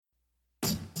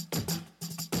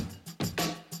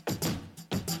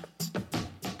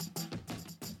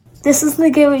This is the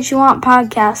Get What You Want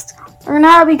podcast. Learn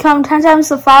how to become 10 times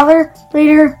the father,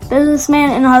 leader,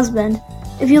 businessman, and husband.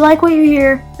 If you like what you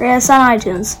hear, rate us on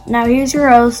iTunes. Now here's your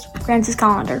host, Francis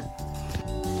Collender.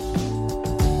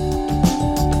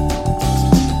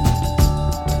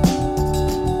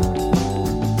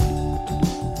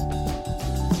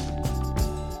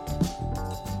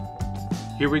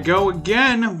 Here we go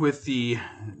again with the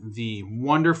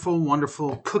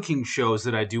wonderful cooking shows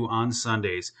that I do on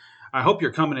Sundays. I hope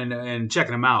you're coming in and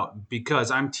checking them out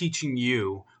because I'm teaching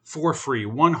you for free,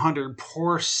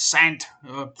 100%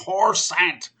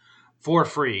 for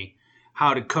free,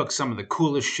 how to cook some of the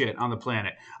coolest shit on the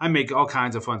planet. I make all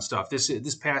kinds of fun stuff.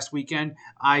 This past weekend,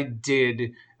 I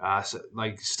did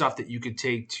like stuff that you could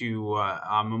take to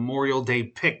a Memorial Day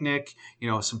picnic.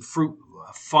 You know, some fruit,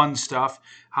 fun stuff.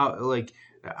 How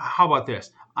about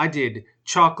this? I did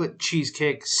chocolate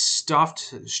cheesecake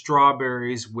stuffed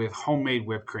strawberries with homemade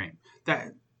whipped cream.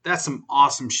 That's some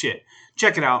awesome shit.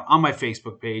 Check it out on my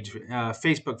Facebook page,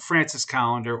 Facebook Francis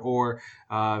Collender, or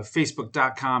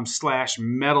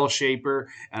facebook.com/Metal Shaper,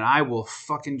 and I will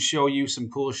fucking show you some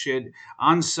cool shit.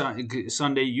 On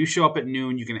Sunday, you show up at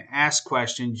noon, you can ask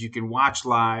questions, you can watch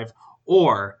live,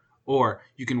 or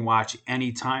you can watch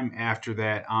anytime after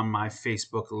that on my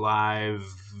Facebook Live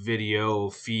video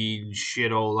feed,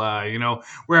 shitola,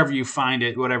 wherever you find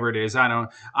it, whatever it is. I don't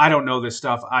know this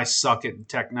stuff. I suck at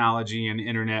technology and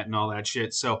internet and all that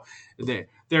shit. So there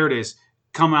it is.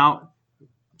 Come out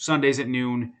Sundays at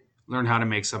noon. Learn how to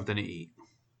make something to eat.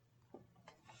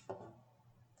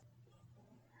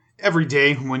 Every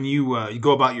day when you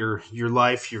go about your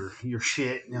life, your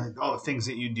shit, all the things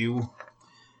that you do,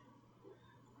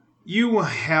 you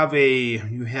have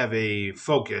a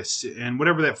focus, and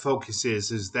whatever that focus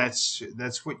is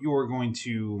that's what you're going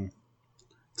to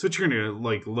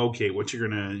like locate, what you're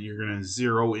gonna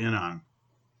zero in on.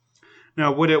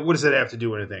 Now, what does that have to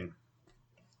do with anything?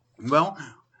 Well,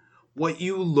 what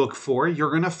you look for,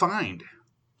 you're gonna find.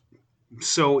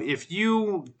 So if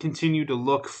you continue to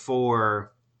look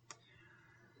for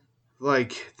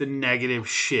like the negative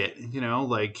shit,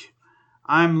 like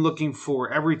I'm looking for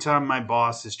every time my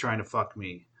boss is trying to fuck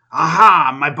me.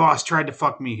 Aha! My boss tried to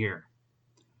fuck me here.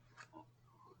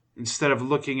 Instead of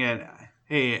looking at,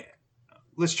 hey,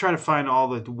 let's try to find all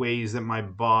the ways that my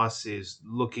boss is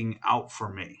looking out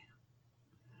for me.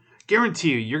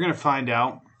 Guarantee you're going to find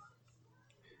out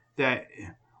that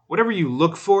whatever you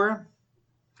look for,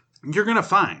 you're going to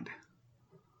find.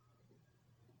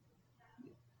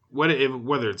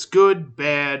 Whether it's good,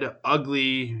 bad,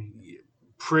 ugly,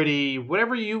 pretty,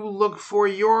 whatever you look for,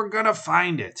 you're gonna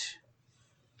find it.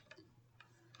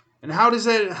 And how does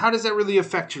that really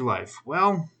affect your life?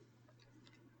 Well,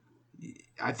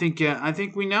 I think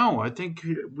we know. I think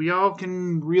we all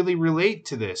can really relate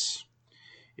to this.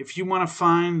 If you want to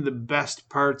find the best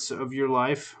parts of your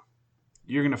life,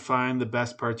 you're gonna find the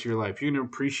best parts of your life. You're gonna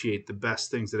appreciate the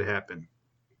best things that happen.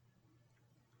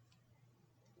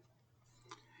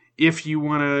 If you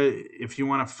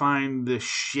wanna find the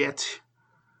shit,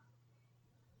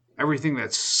 everything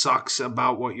that sucks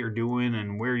about what you're doing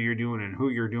and where you're doing and who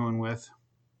you're doing with.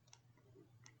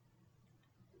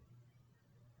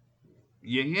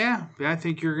 Yeah, I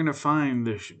think you're going to find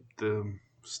the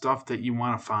stuff that you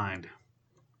want to find.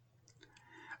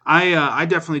 I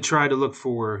definitely try to look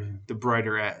for the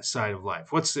brighter side of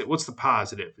life. What's the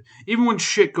positive? Even when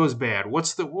shit goes bad,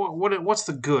 what's the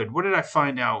good? What did I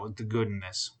find out with the good in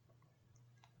this?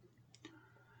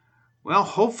 Well,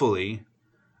 hopefully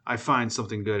I find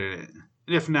something good in it.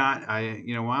 And if not, I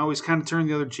always kind of turn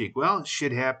the other cheek. Well,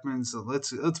 shit happens. So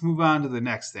let's move on to the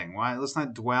next thing. Why? Let's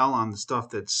not dwell on the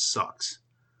stuff that sucks,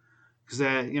 because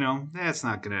that's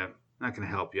not gonna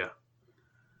help you.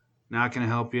 Not gonna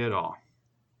help you at all.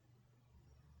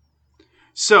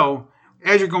 So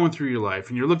as you're going through your life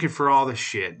and you're looking for all this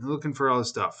shit, looking for all this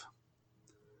stuff,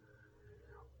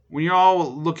 when you're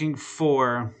all looking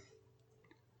for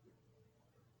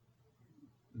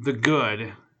the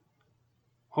good,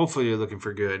 hopefully you're looking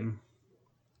for good.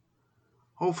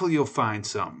 Hopefully you'll find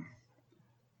something.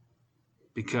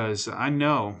 Because I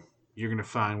know you're going to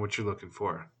find what you're looking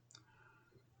for.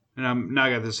 And I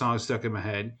got this song stuck in my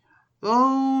head.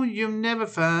 Oh, you'll never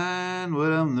find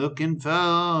what I'm looking for.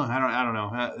 I don't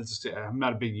know. I'm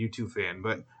not a big U2 fan,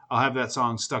 but I'll have that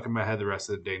song stuck in my head the rest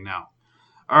of the day now.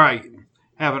 All right.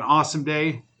 Have an awesome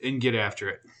day and get after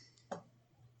it.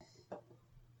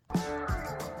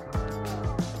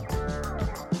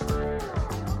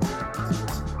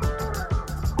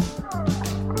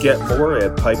 Get more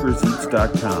at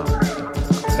piperseats.com.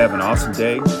 Have an awesome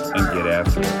day and get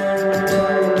after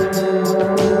it.